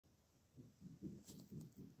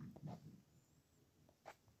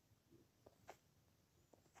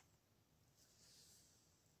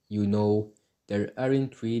you know, there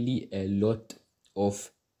aren't really a lot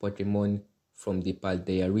of Pokemon from the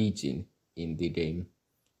Paldea region in the game.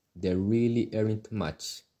 There really aren't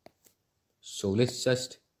much. So let's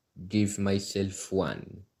just give myself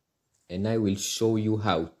one, and I will show you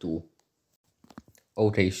how to.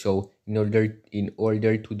 Okay, so in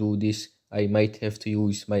order to do this, I might have to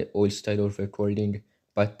use my old style of recording,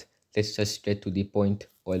 but let's just get to the point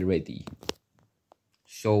already.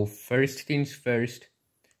 So first things first,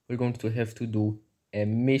 we're going to have to do a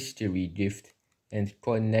mystery gift and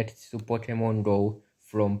connect to Pokemon Go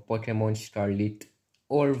from Pokemon Scarlet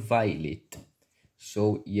or Violet.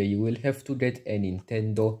 So yeah, you will have to get a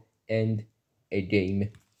Nintendo and a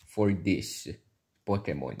game for this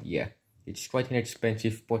Pokemon. Yeah, it's quite an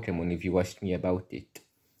expensive Pokemon if you ask me about it,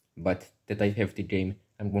 but that I have the game,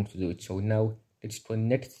 I'm going to do it. So now let's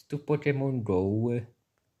connect to Pokemon Go.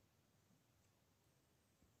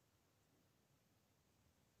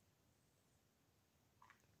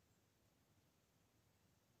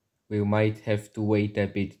 We might have to wait a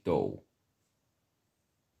bit though.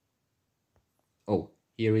 Oh,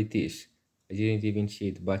 here it is. I didn't even see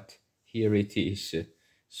it, but here it is.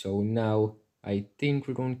 So now I think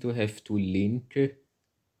we're going to have to link.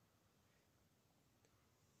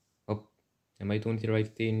 Oh, am I doing the right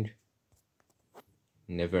thing?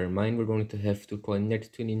 Never mind, we're going to have to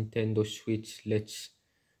connect to Nintendo Switch. Let's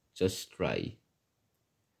just try.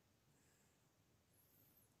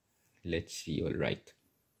 Let's see, alright.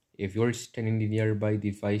 If you're scanning the nearby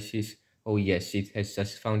devices, oh yes, it has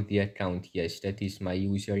just found the account. Yes, that is my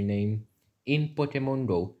username in Pokemon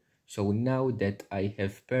Go. So now that I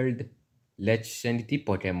have paired, let's send the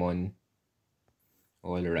Pokemon.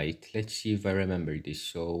 Alright, let's see if I remember this.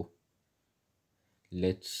 So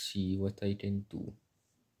let's see what I can do.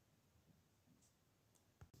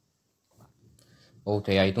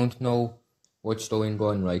 Okay, I don't know what's going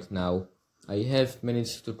on right now. I have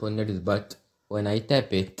managed to connect, but when I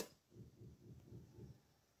tap it,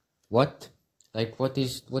 what? Like, what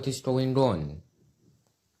is going on?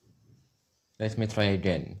 Let me try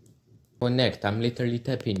again. Connect, I'm literally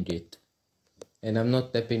tapping it. And I'm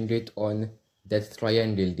not tapping it on that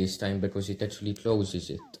triangle this time because it actually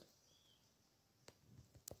closes it.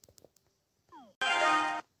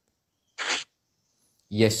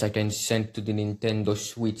 Yes, I can send to the Nintendo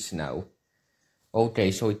Switch now.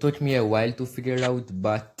 Okay, so it took me a while to figure out,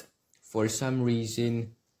 but for some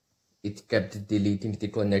reason it kept deleting the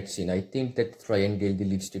connection. I think that triangle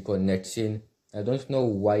deletes the connection. I don't know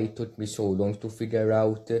why it took me so long to figure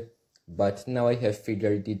out, but now I have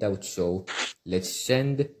figured it out. So let's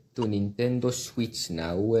send to Nintendo Switch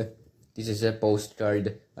now. This is a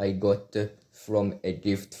postcard I got from a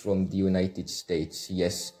gift from the United States.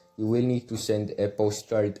 Yes, you will need to send a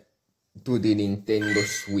postcard to the Nintendo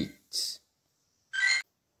Switch.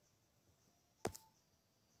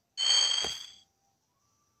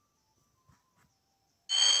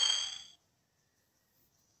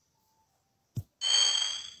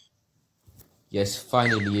 Yes,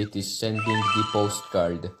 finally it is sending the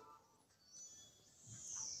postcard.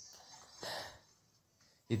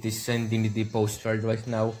 It is sending the postcard right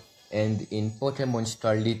now, and in Pokemon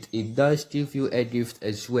Scarlet it does give you a gift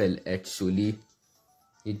as well, actually.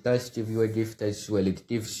 It does give you a gift as well. It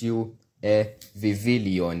gives you a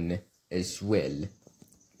Vivillon as well.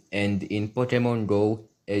 And in Pokemon Go,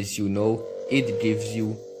 as you know, it gives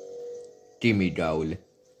you Gimmighoul.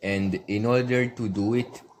 And in order to do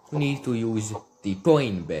it, you need to use the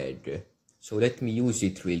coin bag. So let me use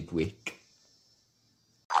it real quick.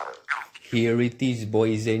 Here it is,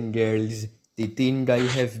 boys and girls, the thing I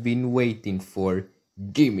have been waiting for,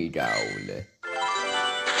 Gimmighoul.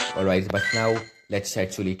 Alright, but now let's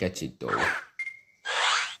actually catch it though.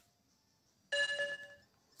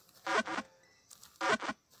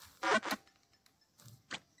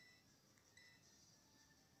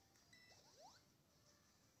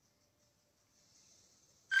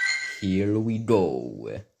 Here we go.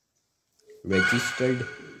 Registered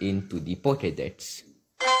into the Pokédex.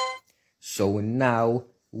 So now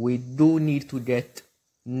we do need to get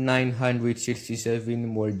 967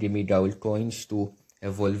 more Gimmighoul coins to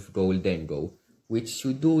evolve Goldengo, which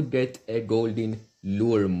you do get a golden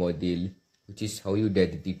lure model, which is how you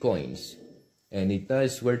get the coins. And it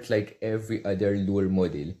does work like every other lure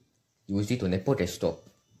model. Use it on a Pokestop.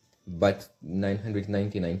 But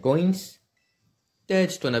 999 coins?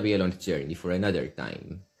 That's gonna be a long journey for another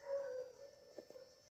time.